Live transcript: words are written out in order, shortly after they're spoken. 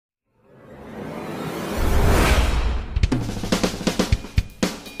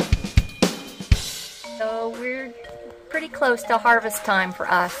pretty close to harvest time for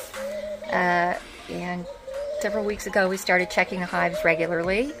us. And several weeks ago we started checking the hives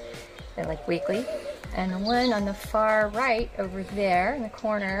regularly, like weekly. And the one on the far right over there in the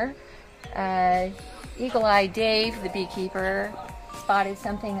corner, Eagle-Eye Dave, the beekeeper, spotted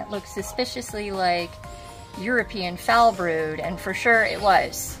something that looked suspiciously like European Foulbrood, and for sure it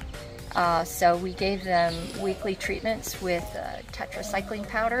was. So we gave them weekly treatments with tetracycline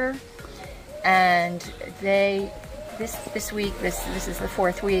powder, and this week, this is the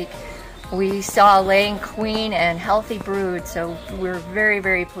 4th week, we saw a laying queen and healthy brood, so we're very,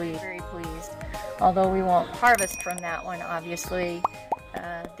 very pleased. Although we won't harvest from that one, obviously.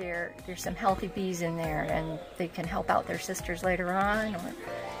 There's some healthy bees in there, and they can help out their sisters later on or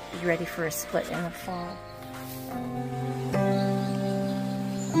be ready for a split in the fall.